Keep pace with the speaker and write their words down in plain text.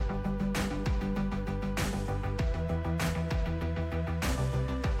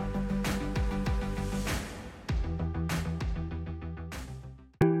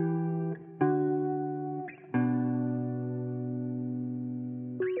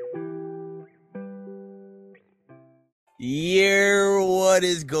Yeah, what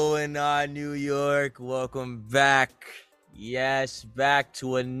is going on, New York? Welcome back. Yes, back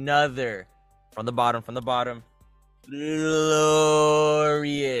to another from the bottom, glorious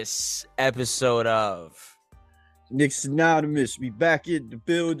episode of Nick's Anonymous. We back in the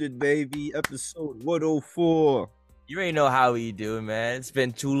building, baby. Episode 104. You already know how we do, man. It's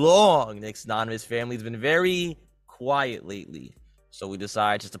been too long. Nick's Anonymous family's been very quiet lately. So we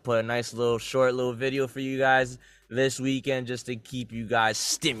decided just to put a nice little short little video for you guys this weekend just to keep you guys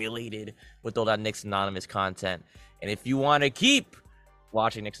stimulated with all that Nick's Anonymous content. And if you want to keep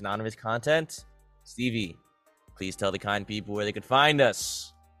watching Nick's Anonymous content, Stevie, please tell the kind people where they could find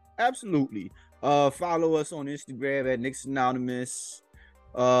us. Absolutely. Follow us on Instagram at Nick's Anonymous.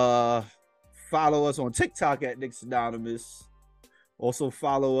 Follow us on TikTok at Nick's Anonymous. Also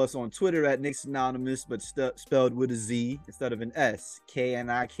follow us on Twitter at Nick's Anonymous, but spelled with a Z instead of an S.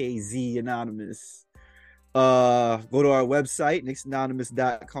 KNIKZ Anonymous. Go to our website,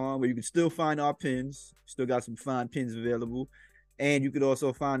 nicksanonymous.com, where you can still find our pins. Still got some fine pins available. And you can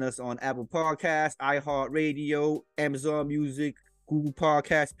also find us on Apple Podcasts, iHeartRadio, Amazon Music, Google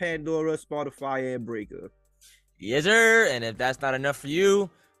Podcasts, Pandora, Spotify, and Breaker. Yes, sir. And if that's not enough for you,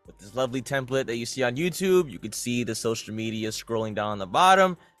 with this lovely template that you see on YouTube, you can see the social media scrolling down on the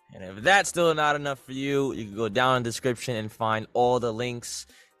bottom. And if that's still not enough for you, you can go down in the description and find all the links.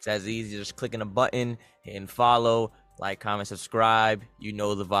 It's as easy as just clicking a button and follow, like, comment, subscribe. You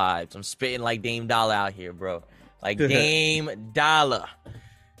know the vibes. I'm spitting like Dame Dollar out here, bro. Like Dame Dollar.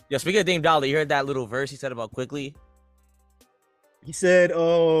 Yo, speaking of Dame Dollar, you heard that little verse he said about Quickly? He said,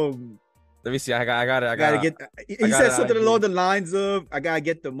 Let me see. I gotta get. He said something along the lines of, "I gotta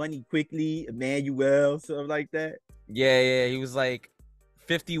get the money quickly, Emmanuel," something like that. Yeah. He was like,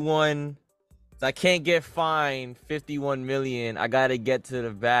 51. I can't get fined 51 million. I gotta get to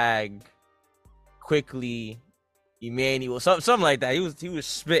the bag quickly, Emmanuel. Something like that. He was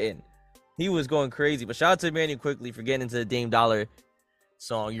spitting. He was going crazy. But shout out to Emmanuel Quickly for getting into the Dame Dollar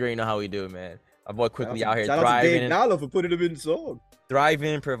song. You already know how we do it, man. My boy Quickly out here shout thriving. Shout out to Dame Dollar for putting him in the song.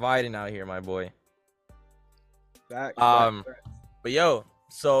 Thriving and providing out here, my boy. Facts. But yo,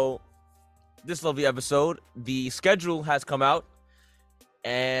 so this lovely episode, the schedule has come out,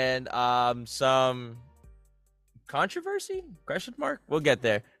 and some controversy? Question mark? We'll get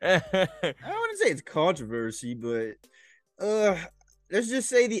there. I don't want to say it's controversy, but let's just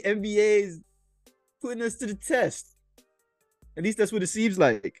say the NBA is putting us to the test. At least that's what it seems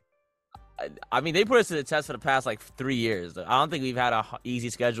like. I mean, they put us to the test for the past, 3 years. I don't think we've had a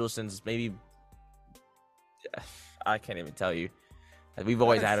easy schedule since maybe... I can't even tell you. We've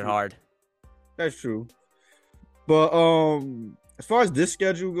always had it hard. That's true. But as far as this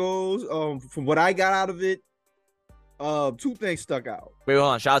schedule goes, from what I got out of it, two things stuck out. Wait, hold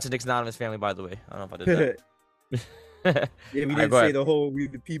on. Shout out to Nick's Anonymous family, by the way. I don't know if I did that. Yeah, we didn't say the whole "we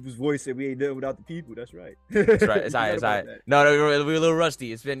the people's voice" and we ain't done without the people. That's right. That's right. It's all right. It's all right. No, we're a little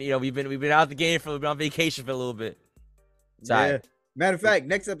rusty. It's been, we've been out the game we've been on vacation for a little bit. Yeah. Matter of fact,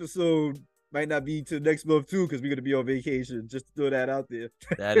 next episode might not be till next month too, because we're gonna be on vacation. Just to throw that out there.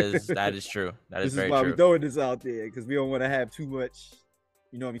 That is true. That is very true. This is why we're throwing this out there, because we don't want to have too much,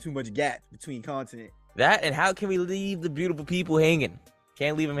 too much gap between content. That, and how can we leave the beautiful people hanging?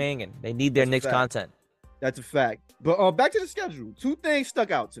 Can't leave them hanging. They need their next content. That's a fact. But back to the schedule. Two things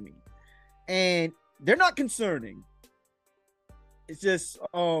stuck out to me, and they're not concerning. It's just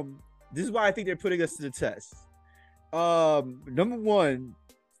this is why I think they're putting us to the test. Number one,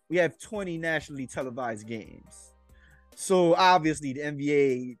 we have 20 nationally televised games, so obviously the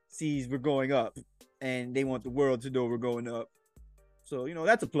NBA sees we're going up, and they want the world to know we're going up. So,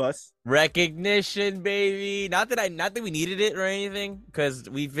 that's a plus. Recognition, baby. Not that we needed it or anything, because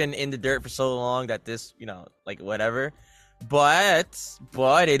we've been in the dirt for so long that this, whatever. But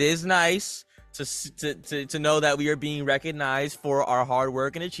it is nice to know that we are being recognized for our hard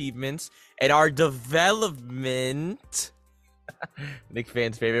work and achievements and our development. Nick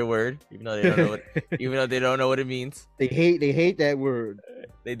fans' favorite word, even though they don't know what it means. They hate that word.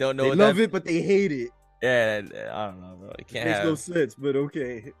 They don't know. They love it, but they hate it. Yeah, I don't know, bro. It makes no sense, but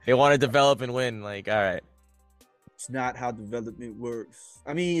okay. They want to develop and win. All right. It's not how development works.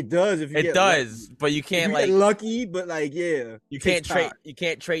 I mean, it does if you get lucky. But you can't get lucky. But yeah, you can't trade.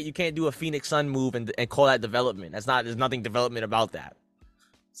 You can't do a Phoenix Sun move and call that development. There's nothing development about that.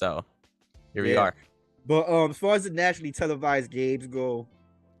 So here we are. But as far as the nationally televised games go,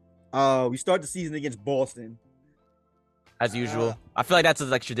 we start the season against Boston, as usual. I feel like that's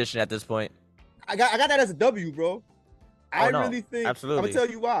tradition at this point. I got that as a W, bro. I really think. Absolutely. I'm gonna tell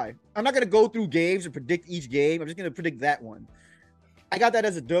you why. I'm not gonna go through games and predict each game. I'm just gonna predict that one. I got that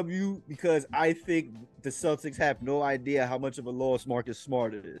as a W because I think the Celtics have no idea how much of a loss Marcus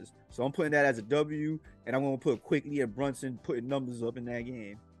Smart is. So I'm putting that as a W, and I'm going to put Quickly and Brunson putting numbers up in that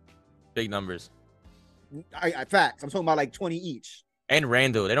game. Big numbers. Facts. I'm talking about like 20 each. And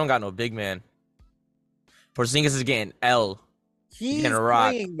Randall, they don't got no big man. Porzingis is getting L. He's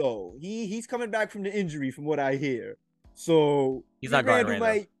playing though. He's coming back from the injury, from what I hear. So he's not guarding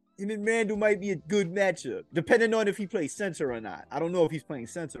Randall. Him and Randall might be a good matchup, depending on if he plays center or not. I don't know if he's playing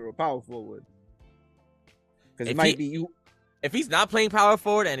center or power forward. Because it might be you. If he's not playing power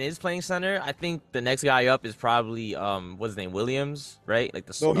forward and is playing center, I think the next guy up is probably what's his name, Williams, right? Like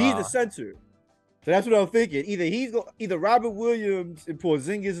No, he's the center. So that's what I'm thinking. Either Robert Williams and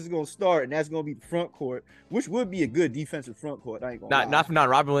Porzingis is gonna start, and that's gonna be the front court, which would be a good defensive front court. I ain't gonna lie. Not for now.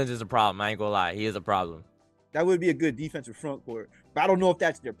 Robert Williams is a problem. I ain't gonna lie. He is a problem. That would be a good defensive front court, but I don't know if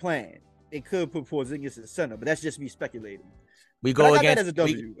that's their plan. They could put Porzingis in center, but that's just me speculating. We go against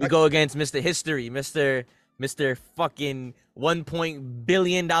Mr. History, Mr. fucking $1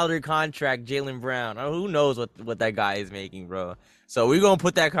 billion contract, Jaylen Brown. Who knows what that guy is making, bro? So we're gonna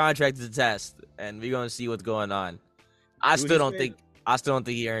put that contract to the test, and we're gonna see what's going on. I still don't think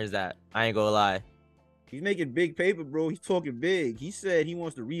he earns that. I ain't gonna lie. He's making big paper, bro. He's talking big. He said he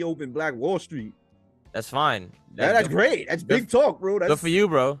wants to reopen Black Wall Street. That's fine. That's great. That's big talk, bro. That's good for you,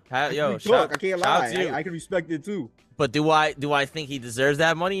 bro. Yo, talk. I can't lie. I can respect it too. But do I think he deserves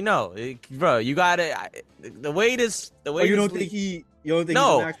that money? No, bro. You gotta the way this. You don't think he's a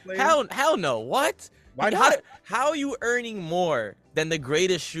max player? Hell no. What? Why not? How are you earning more than the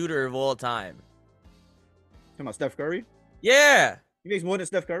greatest shooter of all time? Talking about Steph Curry? Yeah. He makes more than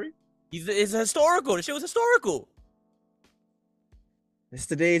Steph Curry? It's historical. The shit was historical. It's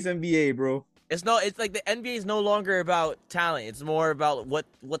today's NBA, bro. It's like the NBA is no longer about talent. It's more about what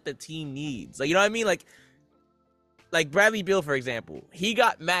the team needs. Like, you know what I mean? Like Bradley Beal, for example, he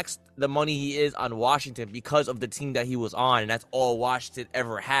got maxed the money he is on Washington because of the team that he was on, and that's all Washington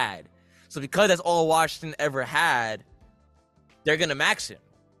ever had. So because that's all Washington ever had, they're gonna max him.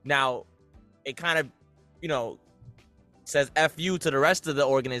 Now, it kind of, says F you to the rest of the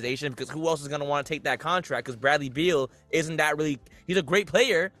organization, because who else is gonna want to take that contract? Because Bradley Beal isn't that really. He's a great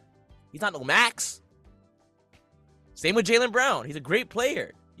player. He's not no max. Same with Jaylen Brown. He's a great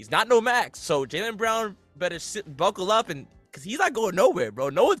player. He's not no max. So Jaylen Brown better buckle up, and because he's not going nowhere, bro.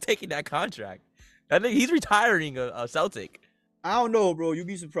 No one's taking that contract. I think he's retiring a Celtic. I don't know, bro. You'd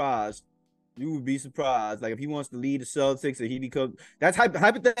be surprised. You would be surprised. Like, if he wants to lead the Celtics and he becomes, that's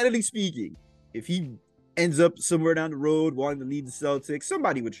hypothetically speaking, if he ends up somewhere down the road wanting to lead the Celtics,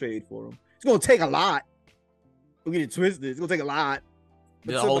 somebody would trade for him. It's gonna take a lot. Don't get it twisted. It's gonna take a lot.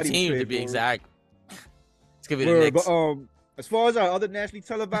 The whole team, to be exact. It's gonna be the Knicks. But, as far as our other nationally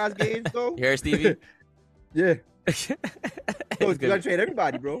televised games go, you heard Stevie? Yeah. You gotta trade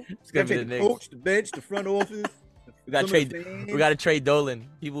everybody, bro. It's gonna be the Knicks. Coach, the bench, the front office. We gotta trade Dolan.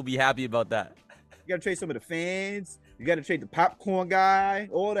 People will be happy about that. You gotta trade some of the fans. You gotta trade the popcorn guy.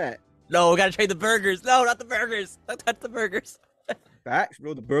 All that. No, we gotta trade the burgers. No, not the burgers. Don't touch the burgers. Facts,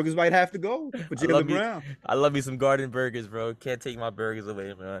 bro. The burgers might have to go for Jaylen Brown. I love me some Garden Burgers, bro. Can't take my burgers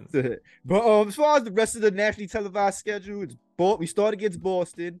away, man. But as far as the rest of the nationally televised schedule, we start against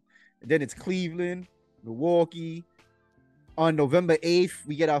Boston, and then it's Cleveland, Milwaukee. On November 8th,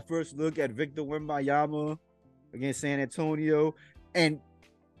 we get our first look at Victor Wembanyama against San Antonio. And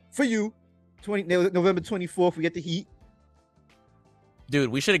for you, November 24th, we get the Heat. Dude,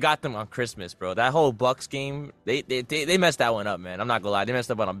 we should have got them on Christmas, bro. That whole Bucks game, they messed that one up, man. I'm not gonna lie. They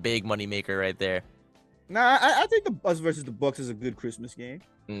messed up on a big money maker right there. Nah, I think the Us versus the Bucks is a good Christmas game.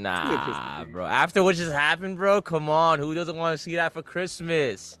 Nah, bro. After what just happened, bro, come on. Who doesn't want to see that for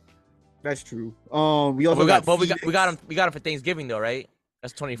Christmas? That's true. We got them for Thanksgiving though, right?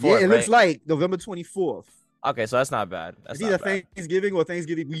 That's 24th. Yeah, it looks right? like November 24th. Okay, so that's not bad. It's either Thanksgiving or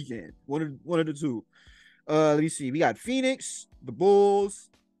Thanksgiving weekend. One of the two. Let me see. We got Phoenix, the Bulls,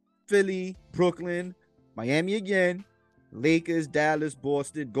 Philly, Brooklyn, Miami again, Lakers, Dallas,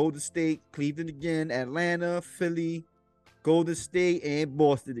 Boston, Golden State, Cleveland again, Atlanta, Philly, Golden State, and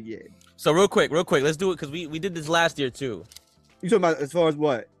Boston again. So real quick, let's do it because we did this last year too. You talking about as far as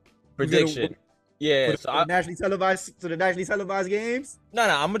what? Prediction. Yeah. So the nationally televised games? No,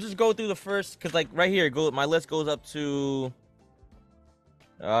 I'm gonna just go through the first because like right here, my list goes up to.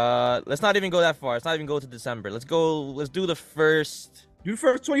 Let's not even go that far. Let's not even go to December. Let's do the first. Do the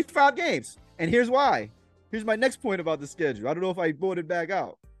first 25 games. And here's why. Here's my next point about the schedule. I don't know if I brought it back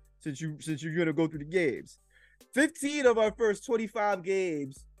out since you're gonna go through the games. 15 of our first 25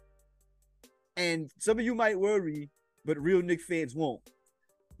 games, and some of you might worry, but real Knicks fans won't.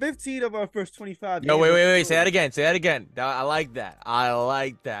 15 of our first 25 No, games. wait. Say that again. Say that again. I like that. I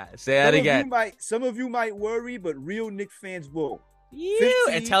like that. Say that again. Some of you might worry, but real Knicks fans won't.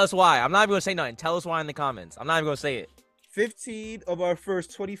 And tell us why. I'm not even gonna say nothing. Tell us why in the comments. I'm not even gonna say it. 15 of our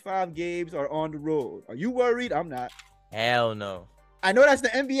first 25 games are on the road. Are you worried? I'm not. Hell no. I know that's the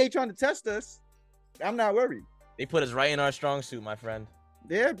NBA trying to test us. I'm not worried. They put us right in our strong suit, my friend.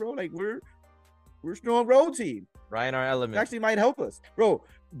 Yeah, bro. Like we're a strong road team. Right in our element. It actually might help us, bro.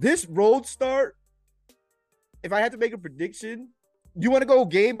 This road start. If I had to make a prediction, you want to go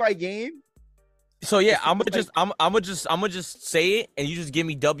game by game? So yeah, I'm gonna just say it, and you just give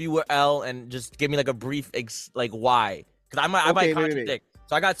me W or L, and just give me like a brief like why, because I might contradict. Wait.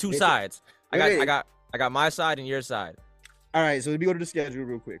 So I got two sides. I got my side and your side. All right, so let me go to the schedule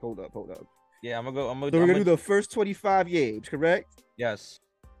real quick. Hold up. Yeah, I'm gonna So we're gonna do the first 25 games, correct? Yes.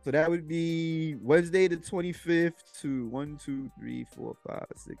 So that would be Wednesday the 25th to 1, 2, 3, 4, 5,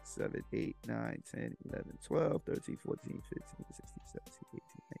 6, 7, 8, 9, 10, 11, 12, 13, 14, 15, 16, 17, 18,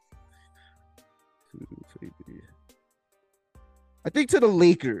 19. 2, 3. I think to the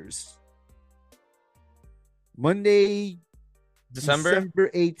Lakers. Monday, December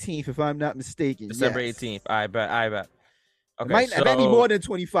 18th, if I'm not mistaken. December 18th. I bet. Okay, it might be more than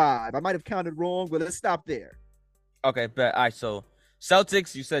 25. I might have counted wrong, but let's stop there. Okay, bet. All right, so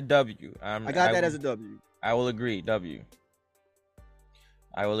Celtics, you said W. I got that as a W. I will agree. W.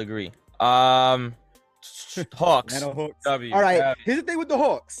 I will agree. Hawks. Hawks. W. All right. Here's the thing with the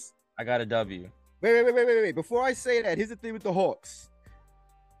Hawks. I got a W. Wait. Before I say that, here's the thing with the Hawks.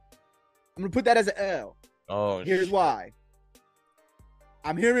 I'm gonna put that as an L. Oh. Here's why.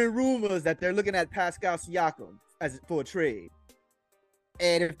 I'm hearing rumors that they're looking at Pascal Siakam for a trade,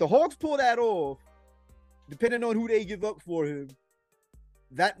 and if the Hawks pull that off, depending on who they give up for him,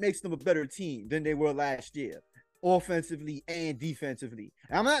 that makes them a better team than they were last year, offensively and defensively.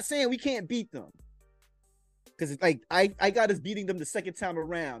 And I'm not saying we can't beat them, because like I got us beating them the second time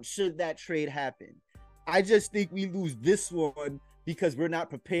around. Should that trade happen, I just think we lose this one because we're not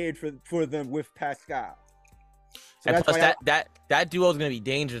prepared for them with Pascal. So and plus that duo is going to be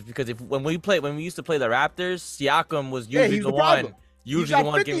dangerous because when we used to play the Raptors, Siakam was usually the one. Usually he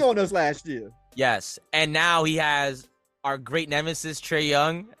got 50 on us last year. Yes, and now he has our great nemesis Trae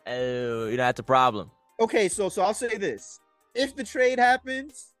Young. That's a problem. Okay, so I'll say this: if the trade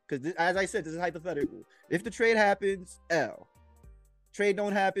happens, because as I said, this is hypothetical. If the trade happens, L. Trade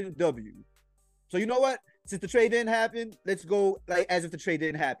don't happen, W. So you know what? Since the trade didn't happen, let's go like as if the trade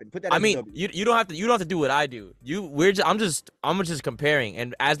didn't happen. Put that. W. You don't have to do what I do. I'm just comparing,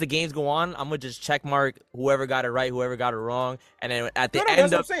 and as the games go on, I'm gonna just check mark whoever got it right, whoever got it wrong, and then at the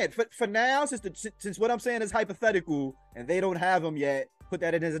end. That's what I'm saying. For now, since what I'm saying is hypothetical, and they don't have them yet, put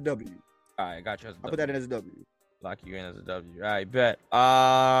that in as a W. All right, got you. I'll put that in as a W. Lock you in as a W. All right, bet.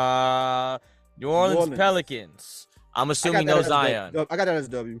 New Orleans Pelicans. I'm assuming no Zion. I got that as a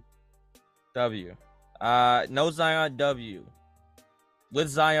W. W. No Zion, W. With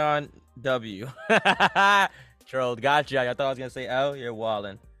Zion, W. Trolled, got you. I thought I was gonna say L. You're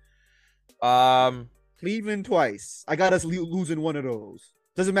wildin'. Cleveland twice. I got us losing one of those.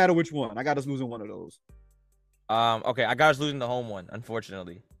 Doesn't matter which one. I got us losing one of those. Okay, I got us losing the home one,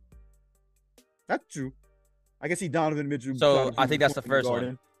 unfortunately. That's true. I can see Donovan Mitchell. So I think that's the first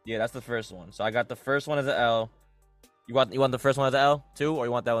one. Yeah, that's the first one. So I got the first one as an L. You want the first one as an L too, or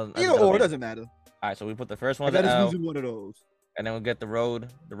you want that one? Either or, it doesn't matter. All right, so we put the first one as an L. I got us losing one of those, and then we'll get the road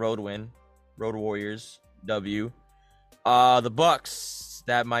win, Road Warriors W. The Bucks,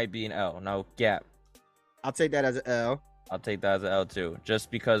 that might be an L. No gap. I'll take that as an L. I'll take that as an L too, just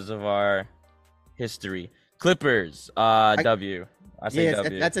because of our history. Clippers, W. I say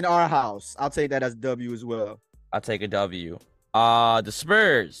W. That's in our house. I'll take that as W as well. I'll take a W. The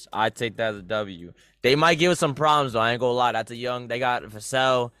Spurs, I take that as a W. They might give us some problems though. I ain't gonna lie. That's a young. They got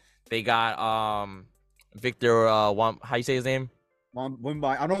Vassell. They got Victor. How you say his name? I don't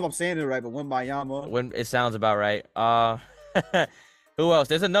know if I'm saying it right, but Wembanyama. When it sounds about right. Who else?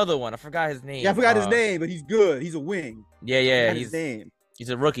 There's another one. I forgot his name. Yeah, I forgot his name, but he's good. He's a wing. Yeah. His name. He's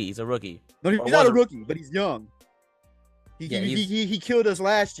a rookie. No, he's not a rookie, but he's young. He killed us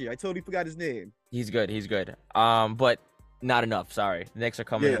last year. I totally forgot his name. He's good. But not enough. Sorry, the Knicks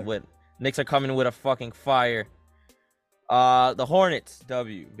are coming with a fucking fire. The Hornets,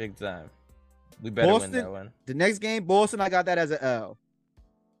 W, big time. We better win that one. The next game, Boston, I got that as an L.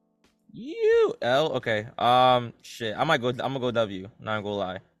 L, okay. Shit, I'm gonna go W. Not gonna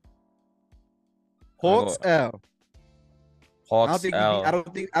lie. Hawks, L. Hawks, L.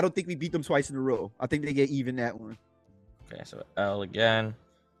 I don't think we beat them twice in a row. I think they get even that one. Okay, so L again.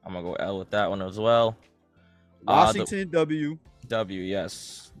 I'm gonna go L with that one as well. Washington, W. W,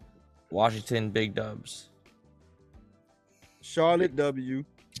 yes. Washington, big dubs. Charlotte W.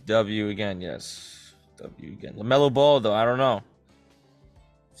 W again, yes. W again. LaMelo Ball, though, I don't know.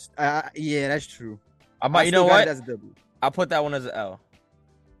 Yeah, that's true. I might, you know still got what? it as a W. I'll put that one as an L.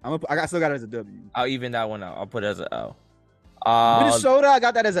 Still got it as a W. I'll even that one out. I'll put it as an L. Minnesota, I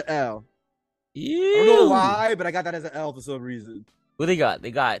got that as an L. Ew. I don't know why, but I got that as an L for some reason. Who they got?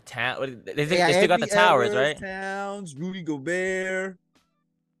 They got they still got the Towers, right? Towns, Rudy Gobert.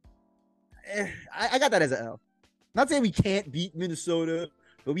 I got that as an L. Not saying we can't beat Minnesota,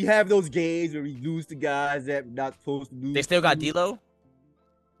 but we have those games where we lose to guys that we're not supposed to lose. They still got D'Lo?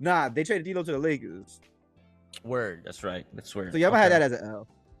 Nah, they traded D'Lo to the Lakers. Word, that's right. That's weird. So yeah, I'm gonna have that as an L.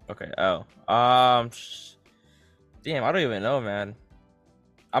 Okay, L. Damn, I don't even know, man.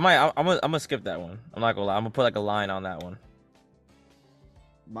 I'm gonna skip that one. I'm not gonna lie. I'm gonna put like a line on that one.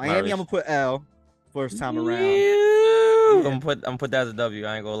 Miami, I'm gonna put L first time around. Yeah. I'm gonna put that as a W.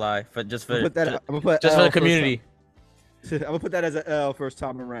 I ain't gonna lie. For the community. I'm gonna put that as an L first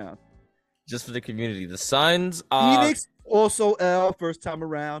time around. Just for the community. The Suns. Phoenix also L first time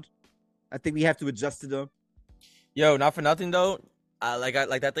around. I think we have to adjust to them. Yo, not for nothing though. Like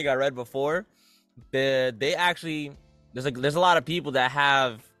that thing I read before. They actually there's a lot of people that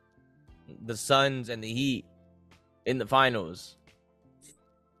have the Suns and the Heat in the finals.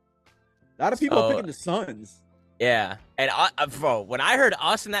 A lot of people are picking the Suns. Yeah, and bro, when I heard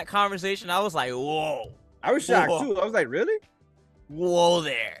us in that conversation, I was like, whoa. I was shocked too. I was like, really? Whoa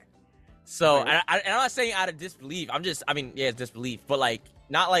there. So, and I'm not saying out of disbelief. It's disbelief, but like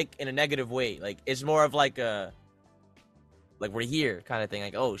not like in a negative way. Like it's more of like we're here kind of thing.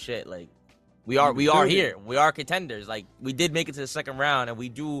 Like, oh shit, like we are here. We are contenders. Like we did make it to the second round, and we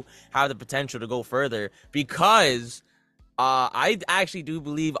do have the potential to go further because I actually do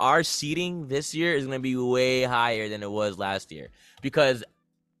believe our seeding this year is going to be way higher than it was last year because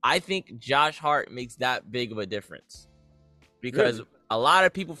I think Josh Hart makes that big of a difference because a lot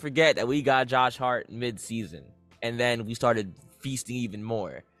of people forget that we got Josh Hart mid-season and then we started feasting even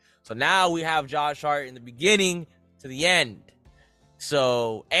more. So now we have Josh Hart in the beginning to the end.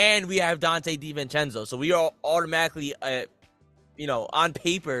 So, and we have Dante DiVincenzo. So we are automatically, on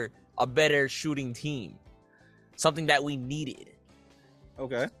paper, a better shooting team. Something that we needed.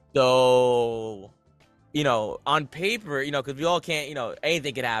 Okay. So, on paper, because we all can't,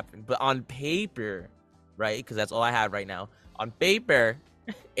 anything could happen. But on paper, right, because that's all I have right now. On paper,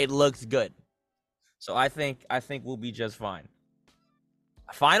 it looks good. So I think we'll be just fine.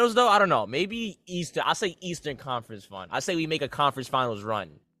 Finals, though, I don't know. Maybe Eastern. I'll say Eastern Conference fun. I say we make a conference finals run.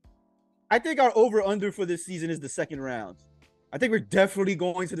 I think our over-under for this season is the second round. I think we're definitely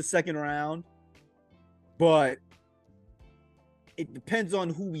going to the second round. But it depends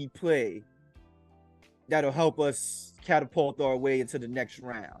on who we play. That'll help us catapult our way into the next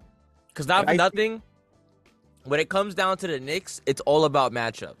round. Because not for nothing, when it comes down to the Knicks, it's all about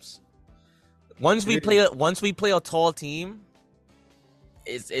matchups. Once we play a tall team,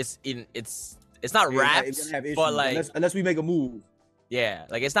 it's not raps, but like unless we make a move. Yeah,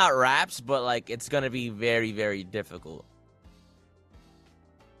 like it's not raps, but like it's gonna be very, very difficult.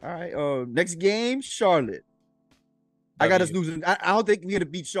 All right. Next game, Charlotte. I got us losing. I don't think we're gonna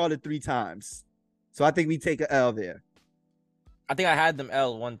beat Charlotte 3 times, so I think we take an L there. I think I had them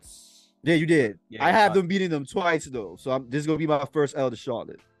L once. Yeah, you did. Yeah, I have them beating them twice though, so this is gonna be my first L to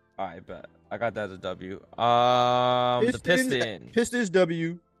Charlotte. All right, bet. I got that as a W. The Pistons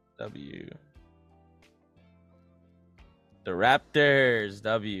W. W. The Raptors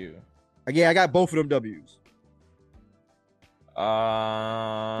W. Yeah, I got both of them W's.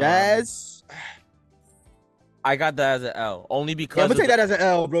 Jazz. I got that as an L only because I'm gonna take that as an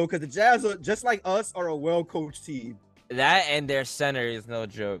L, bro. Because the Jazz are just like us, are a well-coached team. That and their center is no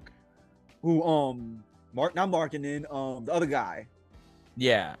joke. Who not Markkanen, the other guy.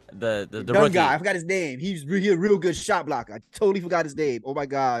 Yeah, the young guy. I forgot his name. He's really a real good shot blocker. I totally forgot his name. Oh my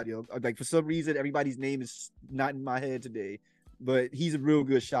god, yo! Like for some reason, everybody's name is not in my head today. But he's a real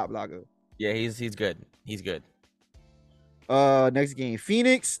good shot blocker. Yeah, he's good. He's good. Next game,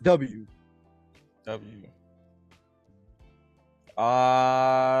 Phoenix W. W.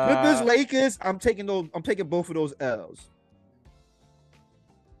 Clippers, Lakers. I'm taking both of those L's.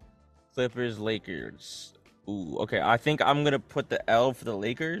 Clippers, Lakers. Ooh, okay. I think I'm gonna put the L for the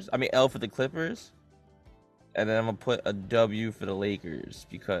Lakers. I mean L for the Clippers, and then I'm gonna put a W for the Lakers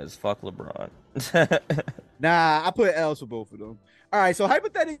because fuck LeBron. Nah, I put L's for both of them. All right. So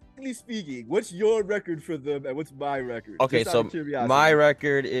hypothetically speaking, what's your record for them, and what's my record? Okay, so my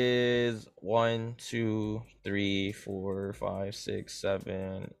record is 1, 2, 3, 4, 5, 6,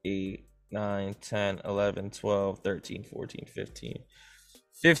 7, 8, 9, 10, 11, 12, 13, 14, 15.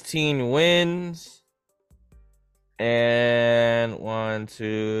 15 wins and 1,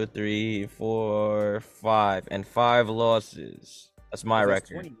 2, 3, 4, 5, and 5 losses. That's my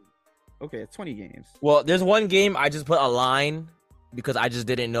That's record. 20. Okay, it's 20 games. Well, there's one game I just put a line because I just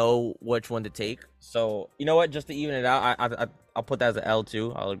didn't know which one to take. So you know what? Just to even it out, I'll put that as an L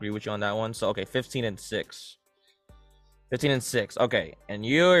too. I'll agree with you on that one. So okay, 15-6. 15-6. Okay, and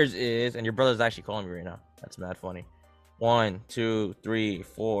yours is, and your brother's actually calling me right now. That's mad funny. 1, 2, 3,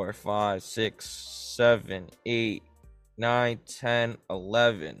 4, 5, 6, 7, 8, 9, 10,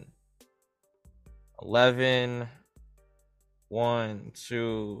 11. 11. 1,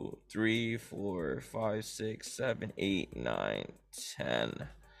 2, 3, 4, 5, 6, 7, 8, 9, 10.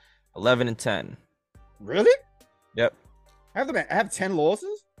 11-10. Really? Yep. I have 10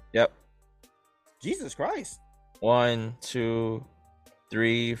 losses? Yep. Jesus Christ. 1, 2,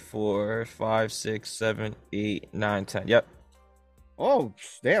 3, 4, 5, 6, 7, 8, 9, 10. Yep. Oh,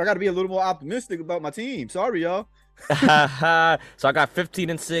 damn, I got to be a little more optimistic about my team. Sorry, y'all. So I got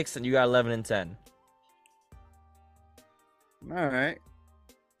 15-6 and you got 11-10. All right.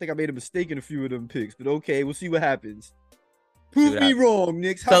 I think I made a mistake in a few of them picks, but okay, we'll see what happens. Prove me wrong,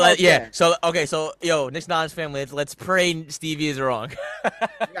 Knicks. How about that? So okay, so yo, Knicks Nons family, let's pray Stevie is wrong.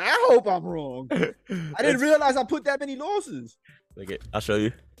 I hope I'm wrong. I didn't realize I put that many losses. Look it, I'll show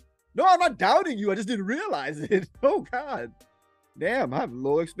you. No, I'm not doubting you. I just didn't realize it. Oh God. Damn, I have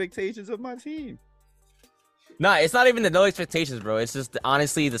low expectations of my team. Nah, it's not even the no expectations, bro. It's just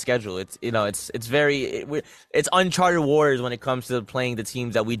honestly the schedule. It's it's uncharted waters when it comes to playing the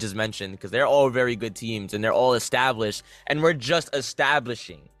teams that we just mentioned because they're all very good teams and they're all established and we're just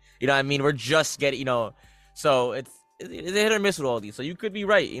establishing. You know what I mean? We're just getting, so it's hit or miss with all these. So you could be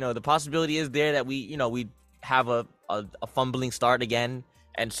right. The possibility is there that we have a fumbling start again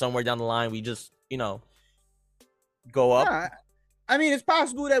and somewhere down the line we just, go up. Nah, I mean, it's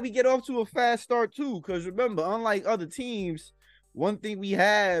possible that we get off to a fast start too, because remember, unlike other teams, one thing we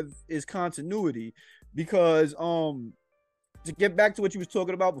have is continuity. Because to get back to what you was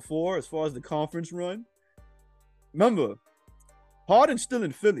talking about before, as far as the conference run, remember, Harden's still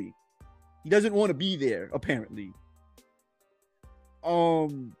in Philly. He doesn't want to be there, apparently.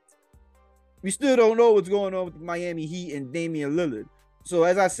 We still don't know what's going on with the Miami Heat and Damian Lillard. So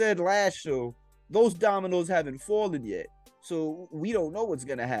as I said last show, those dominoes haven't fallen yet. So we don't know what's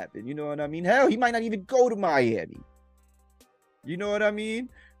gonna happen. You know what I mean? Hell, he might not even go to Miami. You know what I mean?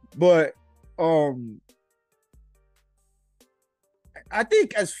 But I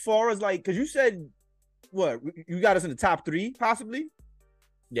think as far as because you said what you got us in the top 3, possibly.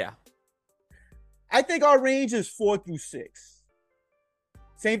 Yeah. I think our range is 4 through 6.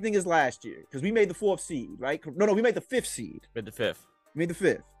 Same thing as last year because we made the 4th seed, right? No, we made the 5th seed. Made the 5th. We made the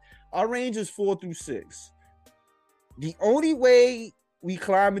 5th. Our range is 4 through 6. The only way we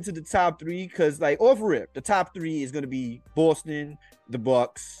climb into the top 3, because off rip, the top 3 is going to be Boston, the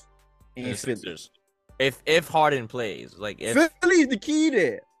Bucks, and Philly. If Harden plays, Philly's the key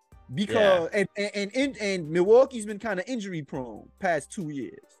there, because and Milwaukee's been kind of injury prone past 2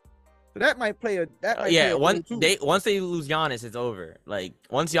 years, so that might play a once they lose Giannis, it's over.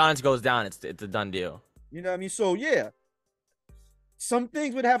 Once Giannis goes down, it's a done deal. You know what I mean? So yeah. Some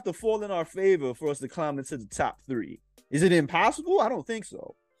things would have to fall in our favor for us to climb into the top 3. Is it impossible? I don't think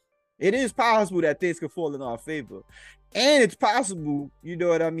so. It is possible that things could fall in our favor. And it's possible, you know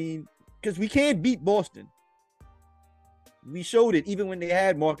what I mean? Because we can't beat Boston. We showed it even when they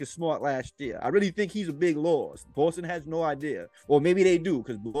had Marcus Smart last year. I really think he's a big loss. Boston has no idea. Or maybe they do,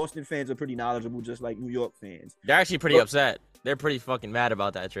 because Boston fans are pretty knowledgeable, just like New York fans. They're actually pretty upset. They're pretty fucking mad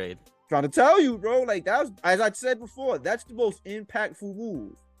about that trade. Trying to tell you, bro, that was, as I said before, that's the most impactful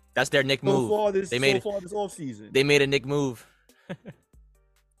move. That's their Nick move. So far this offseason. They made a Nick move.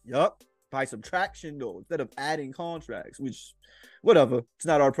 Yup. By subtraction, though, instead of adding contracts, which, whatever. It's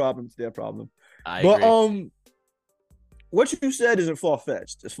not our problem. It's their problem. I agree. What you said isn't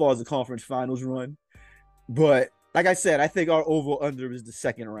far-fetched as far as the conference finals run. But, like I said, I think our over-under is the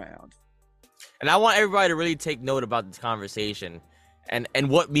second round. And I want everybody to really take note about this conversation. And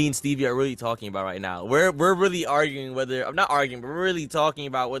what me and Stevie are really talking about right now. We're really arguing whether I'm not arguing, but we're really talking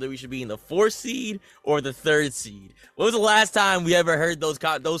about whether we should be in the 4th seed or the 3rd seed. When was the last time we ever heard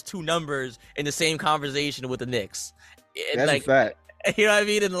those two numbers in the same conversation with the Knicks? That's a fact. You know what I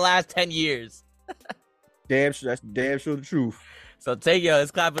mean? In the last 10 years. That's damn sure the truth. So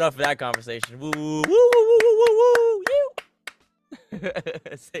let's clap it up for that conversation. Woo woo woo woo woo woo woo.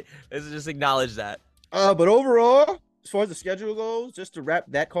 Let's just acknowledge that. But overall, as far as the schedule goes, just to wrap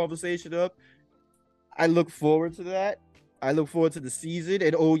that conversation up, I look forward to that. I look forward to the season.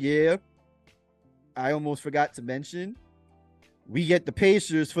 And oh yeah, I almost forgot to mention, We get the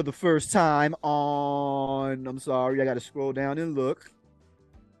Pacers for the first time on. I'm sorry, I got to scroll down and look.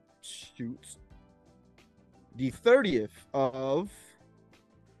 Shoot. The 30th of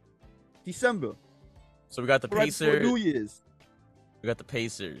December. So we got the Right before Pacers. New Year's. We got the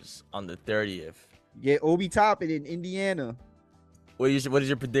Pacers on the 30th. Yeah, Obi Toppin in Indiana. What is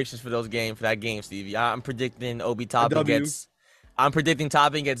your predictions for that game, Stevie? I'm predicting Obi Toppin W. gets. I'm predicting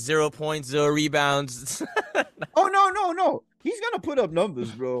Toppin gets 0 points, 0 rebounds. Oh no. He's gonna put up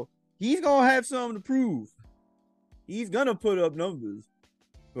numbers, bro. He's gonna have something to prove. He's gonna put up numbers.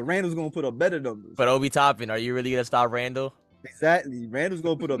 But Randall's gonna put up better numbers. But Obi Toppin, are you really gonna stop Randall? Exactly. Randall's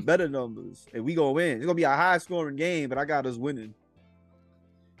gonna put up better numbers. And we gonna win. It's gonna be a high scoring game, but I got us winning.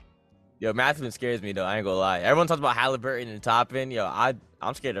 Yo, Mathurin scares me though. I ain't gonna lie. Everyone talks about Halliburton and Toppin. Yo,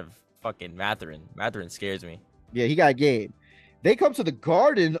 I'm scared of fucking Mathurin. Mathurin scares me. Yeah, he got game. They come to the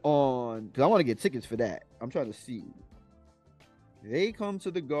Garden on because I want to get tickets for that. I'm trying to see. They come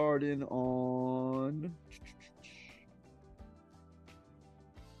to the Garden on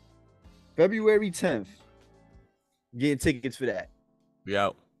February 10th. Getting tickets for that.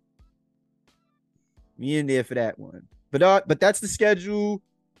 Yo. Me in there for that one. But that's the schedule.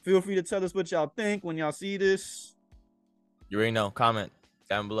 Feel free to tell us what y'all think when y'all see this. You already know. Comment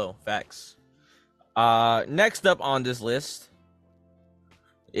down below. Facts. Next up on this list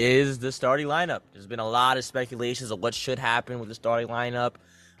is the starting lineup. There's been a lot of speculations of what should happen with the starting lineup.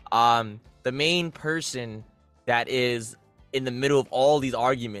 The main person that is in the middle of all these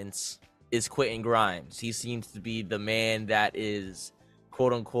arguments is Quentin Grimes. He seems to be the man that is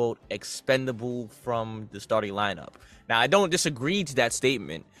quote unquote expendable from the starting lineup. Now, I don't disagree to that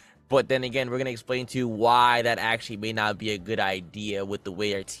statement, but then again, we're going to explain to you why that actually may not be a good idea with the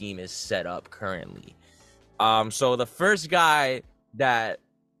way our team is set up currently. So the first guy that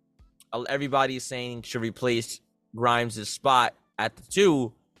everybody is saying should replace Grimes' spot at the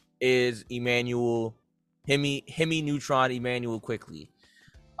 2 is Emmanuel Neutron Emmanuel Quickley.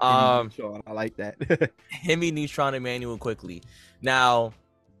 I like that. Neutron Emmanuel Quickley. Now,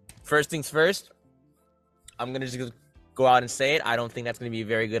 first things first, I'm gonna just go out and say it. I don't think that's gonna be a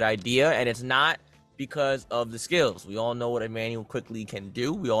very good idea, and it's not because of the skills. We all know what Emmanuel Quickley can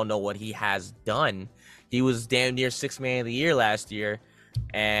do. We all know what he has done. He was damn near 6th man of the year last year,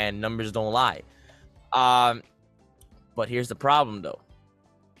 and numbers don't lie. But here's the problem, though.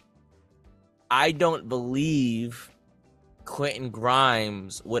 I don't believe Quentin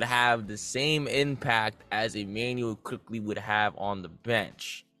Grimes would have the same impact as Emmanuel Quickley would have on the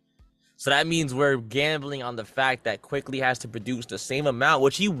bench. So that means we're gambling on the fact that Quickley has to produce the same amount,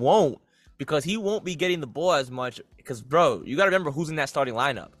 which he won't, because he won't be getting the ball as much. Because, bro, you got to remember who's in that starting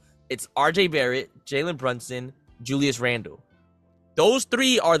lineup. It's R.J. Barrett, Jalen Brunson, Julius Randle. Those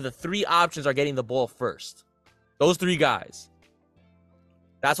 3 are the 3 options are getting the ball first. Those 3 guys.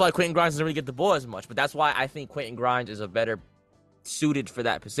 That's why Quentin Grimes doesn't really get the ball as much. But that's why I think Quentin Grimes is a better suited for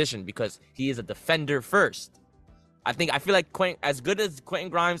that position, because he is a defender first. I feel like as good as Quentin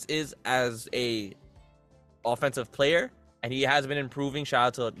Grimes is as a offensive player, and he has been improving.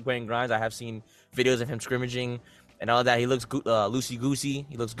 Shout out to Quentin Grimes. I have seen videos of him scrimmaging and all that. He looks loosey-goosey.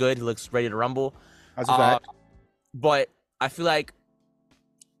 He looks good. He looks ready to rumble. That's a fact. But I feel like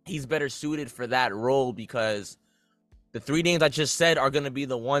he's better suited for that role because the 3 names I just said are going to be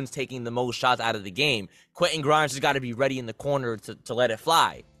the ones taking the most shots out of the game. Quentin Grimes has got to be ready in the corner to let it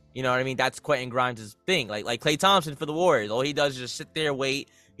fly. You know what I mean? That's Quentin Grimes' thing. Like Klay Thompson for the Warriors. All he does is just sit there, wait.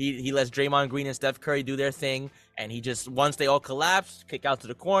 He lets Draymond Green and Steph Curry do their thing. And he just, once they all collapse, kick out to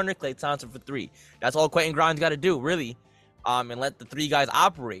the corner, Klay Thompson for 3. That's all Quentin Grimes got to do, really. And let the 3 guys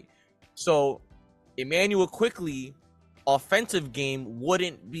operate. So, Emmanuel Quickley, offensive game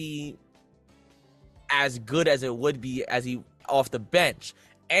wouldn't be as good as it would be as he off the bench.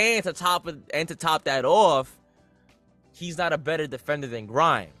 And to top that off, he's not a better defender than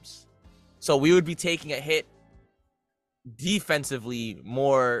Grimes. So we would be taking a hit defensively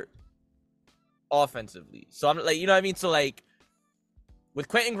more offensively. So I'm like, you know what I mean? So like with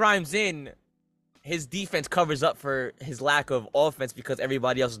Quentin Grimes in, his defense covers up for his lack of offense because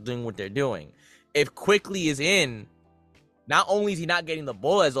everybody else is doing what they're doing. If Quickley is in, not only is he not getting the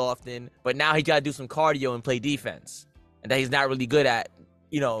ball as often, but now he got to do some cardio and play defense. And that he's not really good at,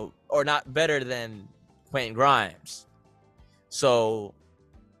 or not better than Quentin Grimes. So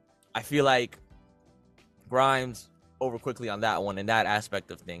I feel like Grimes over Quickley on that one and that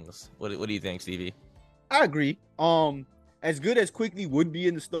aspect of things. What do you think, Stevie? I agree. As good as Quickley would be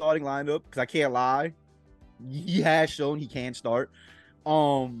in the starting lineup, because I can't lie, he has shown he can start.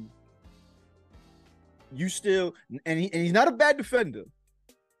 You still, and he's not a bad defender.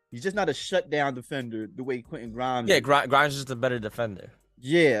 He's just not a shutdown defender the way Quentin Grimes Yeah, is. Grimes is just a better defender.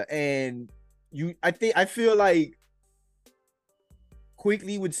 Yeah, and I feel like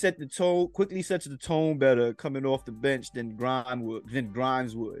Quickly sets the tone better coming off the bench than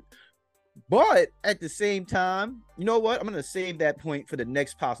Grimes would. But at the same time, you know what? I'm gonna save that point for the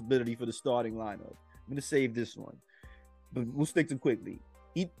next possibility for the starting lineup. I'm gonna save this one, but we'll stick to Quickly.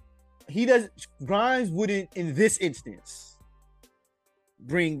 He does Grimes wouldn't in this instance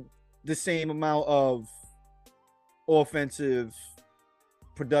bring the same amount of offensive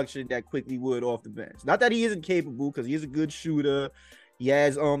production that Quickly would off the bench. Not that he isn't capable, because he is a good shooter. He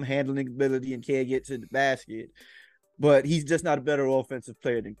has handling ability and can get to the basket, but he's just not a better offensive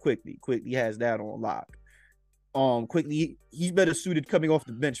player than Quickly. Quickly has that on lock. Quickly, he's better suited coming off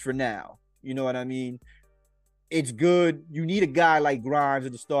the bench for now. You know what I mean? It's good. You need a guy like Grimes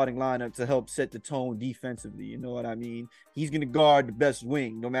in the starting lineup to help set the tone defensively. You know what I mean? He's going to guard the best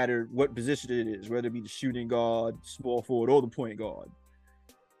wing, no matter what position it is, whether it be the shooting guard, small forward, or the point guard.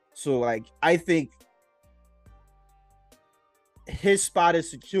 So, like, I think his spot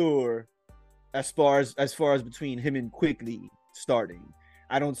is secure as far as between him and Quickly starting.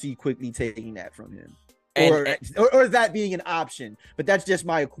 I don't see Quickly taking that from him, or that being an option. But that's just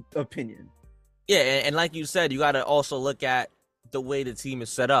my opinion. Yeah, and like you said, you got to also look at the way the team is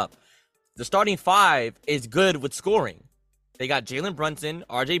set up. The starting five is good with scoring. They got Jalen Brunson,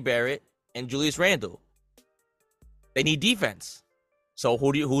 R.J. Barrett, and Julius Randle. They need defense. So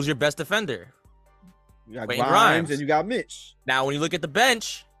who's your best defender? You got Grimes and you got Mitch. Now, when you look at the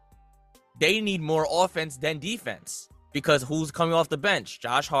bench, they need more offense than defense, because who's coming off the bench?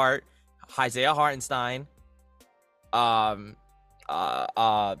 Josh Hart, Isaiah Hartenstein, Dante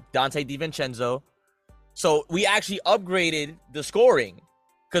DiVincenzo. So we actually upgraded the scoring,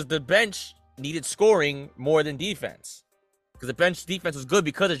 because the bench needed scoring more than defense, because the bench defense was good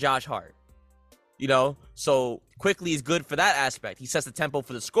because of Josh Hart. You know, so Quickly is good for that aspect. He sets the tempo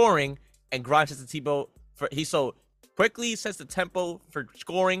for the scoring, and Grimes sets the tempo for Quickly sets the tempo for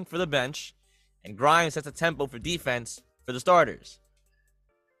scoring for the bench, and Grimes sets the tempo for defense for the starters.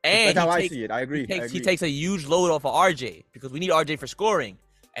 And that's how I see it. I agree. He takes a huge load off of RJ, because we need RJ for scoring,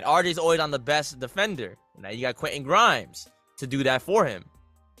 and RJ's always on the best defender. Now you got Quentin Grimes to do that for him.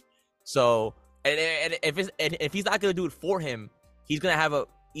 So, and if he's not gonna do it for him, he's gonna have a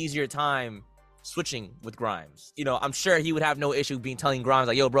easier time switching with Grimes. You know, I'm sure he would have no issue telling Grimes,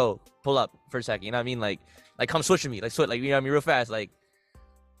 like, yo, bro, pull up for a second. You know what I mean? Like come switch with me. Like, you know what I mean? Real fast. Like,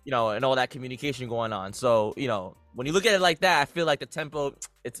 you know, and all that communication going on. So, you know, when you look at it like that, I feel like the tempo,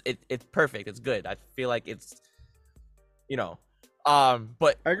 it's perfect. It's good. I feel like it's, you know,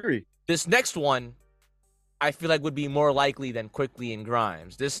 but I agree. This next one, I feel like would be more likely than Quickly and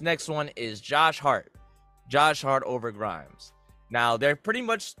Grimes. This next one is Josh Hart. Josh Hart over Grimes. Now, they're pretty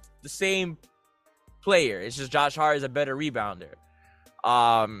much the same player. It's just Josh Hart is a better rebounder.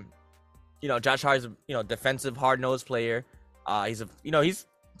 You know, Josh Hart is a defensive, hard-nosed player. He's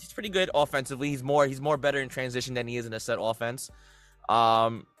pretty good offensively. He's more better in transition than he is in a set offense.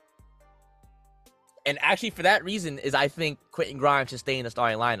 And actually, for that reason, is I think Quentin Grimes should stay in the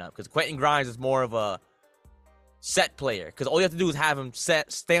starting lineup, because Quentin Grimes is more of a set player. Because all you have to do is have him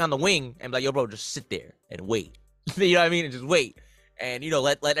stay on the wing and be like, yo, bro, just sit there and wait. You know what I mean? And just wait. And, you know,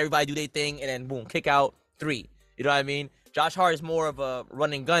 let everybody do their thing, and then, boom, kick out three. You know what I mean? Josh Hart is more of a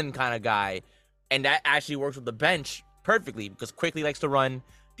run and gun kind of guy, and that actually works with the bench perfectly, because Quickly likes to run,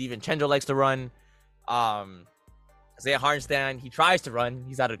 DiVincenzo likes to run, Isaiah Hartenstein, he tries to run.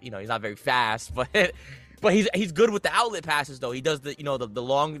 He's not very fast, but he's good with the outlet passes though. He does the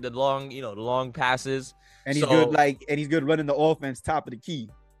long passes. And he's good running the offense top of the key.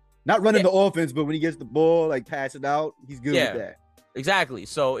 Not running the offense, but when he gets the ball, like pass it out, he's good with that. Exactly.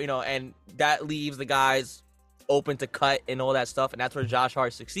 So, you know, and that leaves the guys open to cut and all that stuff, and that's where Josh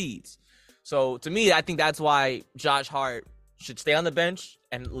Hart succeeds. So, to me, I think that's why Josh Hart should stay on the bench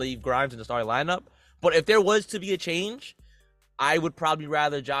and leave Grimes in the starting lineup. But if there was to be a change, I would probably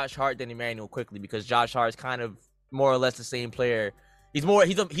rather Josh Hart than Immanuel Quickly, because Josh Hart is kind of more or less the same player. He's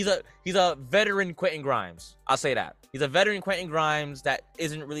a veteran Quentin Grimes. I'll say that. He's a veteran Quentin Grimes that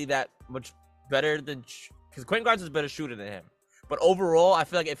isn't really that much better than, because Quentin Grimes is a better shooter than him. But overall, I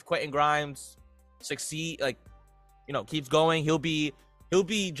feel like if Quentin Grimes keeps going, he'll be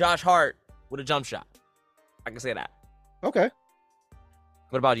Josh Hart with a jump shot. I can say that. Okay.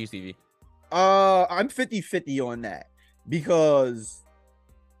 What about you, Stevie? I'm 50-50 on that, because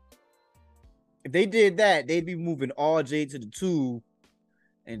if they did that, they'd be moving RJ to the 2,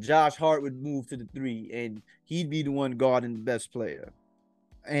 and Josh Hart would move to the 3, and he'd be the one guarding the best player.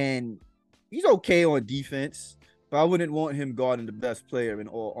 And he's okay on defense, but I wouldn't want him guarding the best player in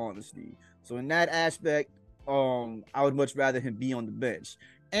all honesty. So in that aspect, I would much rather him be on the bench.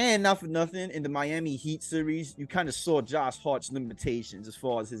 And not for nothing, in the Miami Heat series, you kind of saw Josh Hart's limitations as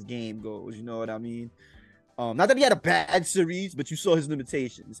far as his game goes. You know what I mean? Not that he had a bad series, but you saw his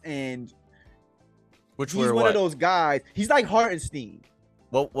limitations. And Which he's were one what? of those guys. He's like Hartenstein.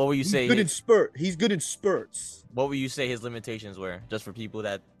 What will you He's say? good in spurt. He's good in spurts. What will you say his limitations were? Just for people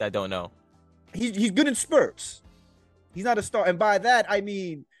that don't know. He's good in spurts. He's not a star. And by that, I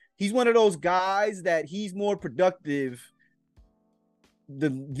mean, he's one of those guys that he's more productive the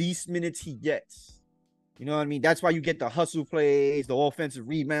least minutes he gets. You know what I mean? That's why you get the hustle plays, the offensive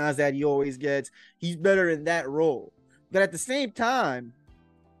rebounds that he always gets. He's better in that role. But at the same time,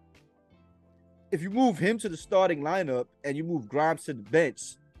 if you move him to the starting lineup and you move Grimes to the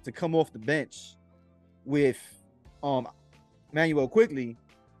bench to come off the bench with Manuel Quickley,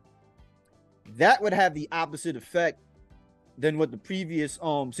 that would have the opposite effect than what the previous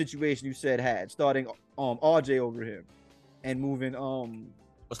situation you said had, starting RJ over him and moving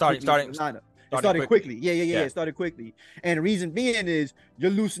Starting lineup. It started quickly. Yeah. It started quickly. And the reason being is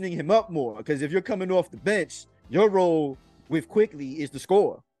you're loosening him up more, because if you're coming off the bench, your role with Quickly is to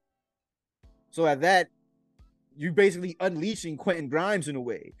score. So at that, you're basically unleashing Quentin Grimes in a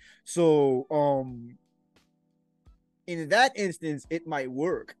way. So in that instance, it might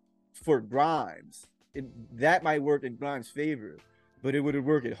work for Grimes. That might work in Grimes' favor, but it wouldn't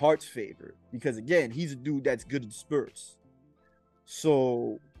work in Hart's favor, because again, he's a dude that's good in spurts.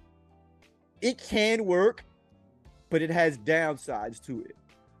 So it can work, but it has downsides to it.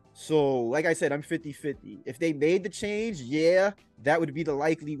 So like I said, I'm 50-50. If they made the change, yeah, that would be the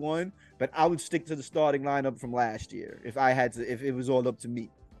likely one, but I would stick to the starting lineup from last year if it was all up to me.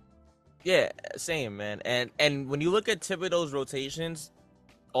 Yeah, same, man. And when you look at Thibodeau's rotations,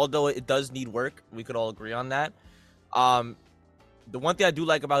 although it does need work, we could all agree on that. The one thing I do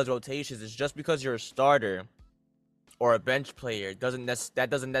like about his rotations is just because you're a starter or a bench player doesn't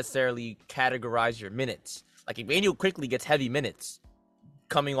necessarily categorize your minutes. Like Emmanuel Quickley gets heavy minutes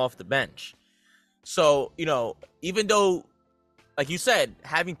coming off the bench. So, you know, even though, like you said,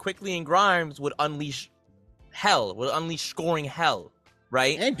 having Quickley and Grimes would unleash scoring hell,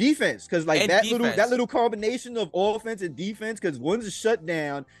 right? And defense, because like that defense. little combination of offense and defense, because one's a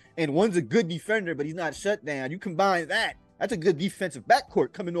shutdown and one's a good defender, but he's not shut down. You combine that, that's a good defensive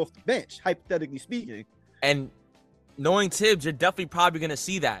backcourt coming off the bench, hypothetically speaking. And knowing Tibbs, you're definitely probably going to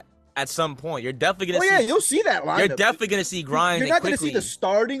see that at some point. You're definitely going to see. You'll see that lineup. You're definitely going to see Grimes. You're not going to see the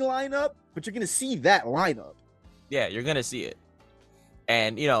starting lineup, but you're going to see that lineup. Yeah, you're going to see it.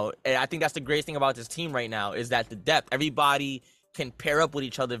 And, you know, I think that's the greatest thing about this team right now is that the depth. Everybody can pair up with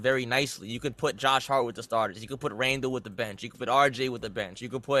each other very nicely. You could put Josh Hart with the starters. You could put Randall with the bench. You could put RJ with the bench. You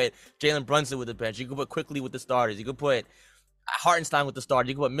could put Jalen Brunson with the bench. You could put Quickley with the starters. You could put Hartenstein with the starters.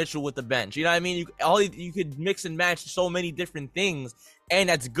 You could put Mitchell with the bench. You know what I mean? You could mix and match so many different things, and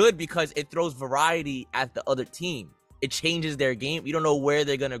that's good because it throws variety at the other team. It changes their game. You don't know where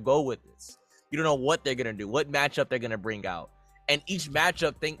they're gonna go with this. You don't know what they're gonna do, what matchup they're gonna bring out, and each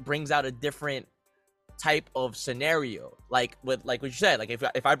matchup brings out a different type of scenario. Like what you said, like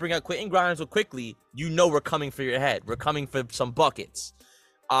if I bring out Quentin Grimes with Quickley, you know we're coming for your head. We're coming for some buckets.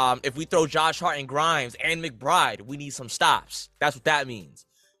 If we throw Josh Hart and Grimes and McBride, we need some stops. That's what that means.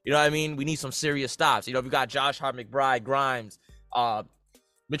 You know what I mean? We need some serious stops. You know, if we got Josh Hart, McBride, Grimes,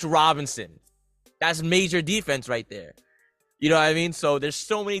 Mitchell Robinson, that's major defense right there. You know what I mean? So there's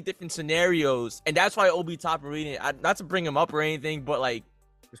so many different scenarios, and that's why Obi Toppin, not to bring him up or anything, but like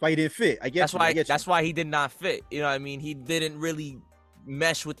that's why he didn't fit. That's why he did not fit. You know what I mean? He didn't really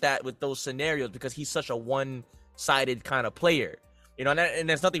mesh with those scenarios because he's such a one-sided kind of player. You know, and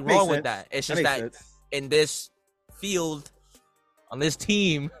there's nothing wrong with that. It's just that in this field, on this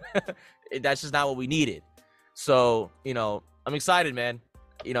team, that's just not what we needed. So, you know, I'm excited, man.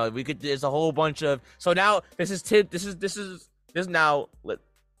 You know, there's a whole bunch of, so now this is now,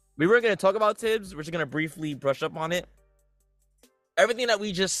 we were going to talk about Tibbs. We're just going to briefly brush up on it. Everything that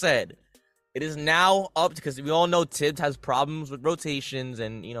we just said, it is now up because we all know Tibbs has problems with rotations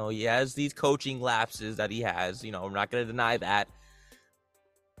and, you know, he has these coaching lapses that he has. You know, we're not going to deny that.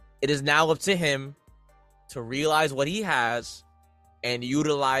 It is now up to him to realize what he has and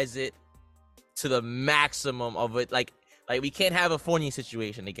utilize it to the maximum of it. Like we can't have a Fournier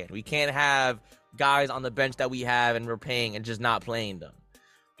situation again. We can't have guys on the bench that we have and we're paying and just not playing them.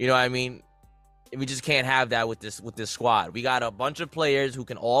 You know what I mean? We just can't have that with this squad. We got a bunch of players who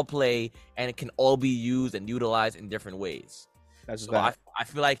can all play and it can all be used and utilized in different ways. That's so I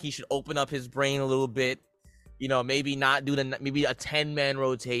feel like he should open up his brain a little bit. You know, maybe not do maybe a 10-man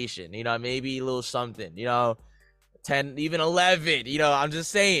rotation. You know, maybe a little something. You know, 10, even 11. You know, I'm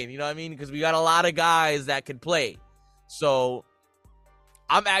just saying, you know what I mean? Because we got a lot of guys that can play. So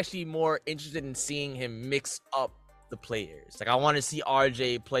I'm actually more interested in seeing him mix up the players. Like, I want to see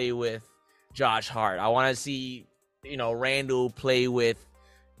RJ play with Josh Hart. I want to see, you know, Randall play with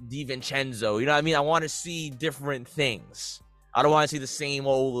DiVincenzo. You know what I mean? I want to see different things. I don't want to see the same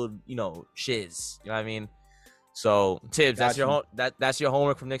old, you know, shiz. You know what I mean? So, Tibbs, that's your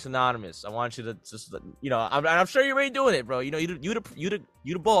homework from Knicks Anonymous. I want you to just, you know, I'm sure you're already doing it, bro. You know, you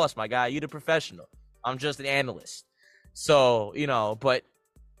the boss, my guy. You the professional. I'm just an analyst. So, you know, but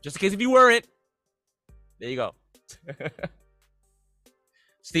just in case if you weren't, there you go.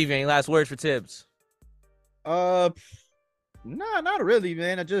 Steve, any last words for Tibbs? Nah, not really,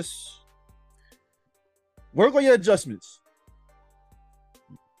 man. I just work on your adjustments.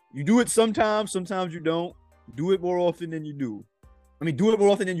 You do it sometimes you don't. Do it more often than you do. I mean, do it more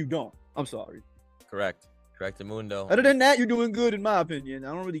often than you don't. I'm sorry. Correct, Mundo. Other than that, you're doing good in my opinion.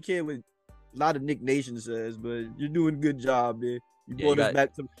 I don't really care what a lot of Nick Nation says, but you're doing a good job, man. You brought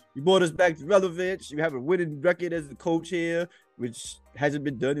us back to relevance. You have a winning record as the coach here, which hasn't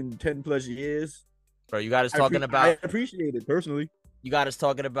been done in 10 plus years. Bro, you got us talking about. I appreciate it personally. You got us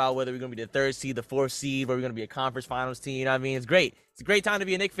talking about whether we're going to be the 3rd seed, the 4th seed, whether we're going to be a conference finals team. You know what I mean? It's great. It's a great time to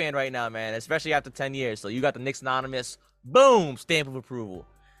be a Knicks fan right now, man, especially after 10 years. So you got the Knicks Anonymous, boom, stamp of approval.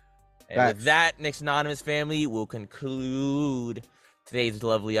 And with that, Knicks Anonymous family will conclude today's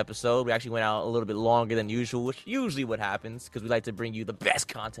lovely episode. We actually went out a little bit longer than usual, which usually what happens because we like to bring you the best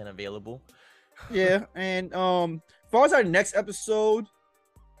content available. Yeah, and as far as our next episode,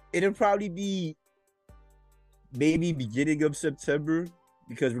 it'll probably be maybe beginning of September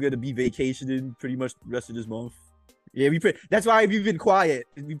because we're gonna be vacationing pretty much the rest of this month. Yeah, that's why we've been quiet.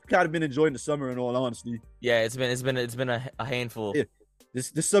 We've kind of been enjoying the summer, in all honesty. Yeah, it's been a handful. Yeah.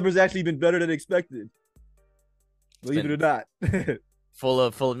 This summer's actually been better than expected. Believe it or not. full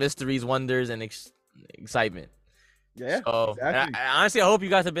of mysteries, wonders, and excitement. Yeah. So, exactly. I honestly, I hope you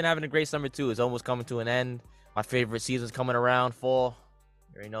guys have been having a great summer too. It's almost coming to an end. My favorite season's coming around, fall.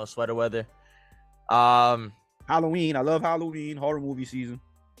 You already know, sweater weather. Halloween. I love Halloween. Horror movie season.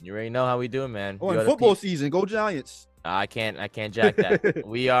 You already know how we do it, man. Oh, and football season. Go Giants. I can't jack that.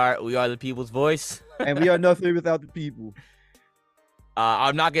 we are the people's voice. And we are nothing without the people.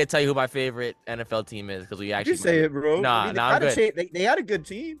 I'm not gonna tell you who my favorite NFL team is because we actually. You say it, bro. I'm good. They had a good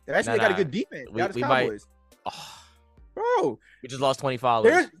team. They got a good defense. We Cowboys. Bro, we just lost 20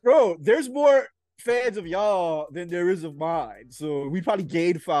 followers. There's more fans of y'all than there is of mine. So we probably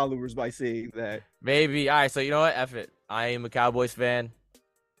gained followers by saying that. Maybe. All right. So you know what? F it. I am a Cowboys fan.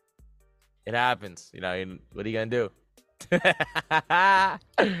 It happens. You know. What are you gonna do? What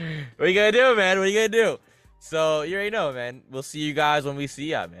are you gonna do, man? What are you gonna do? So you already know, man. We'll see you guys when we see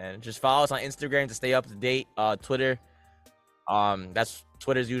ya, man. Just follow us on Instagram to stay up to date. Twitter.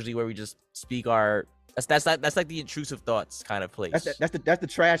 Twitter's usually where we just speak our. That's like the intrusive thoughts kind of place. That's the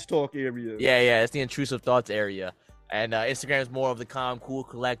trash talk area. Yeah. It's the intrusive thoughts area, and Instagram is more of the calm, cool,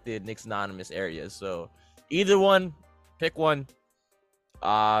 collected, Knicks Anonymous area. So either one, pick one. You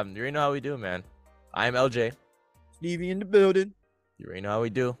already know how we do, man. I am LJ. Stevie in the building. You already know how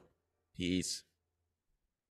we do. Peace.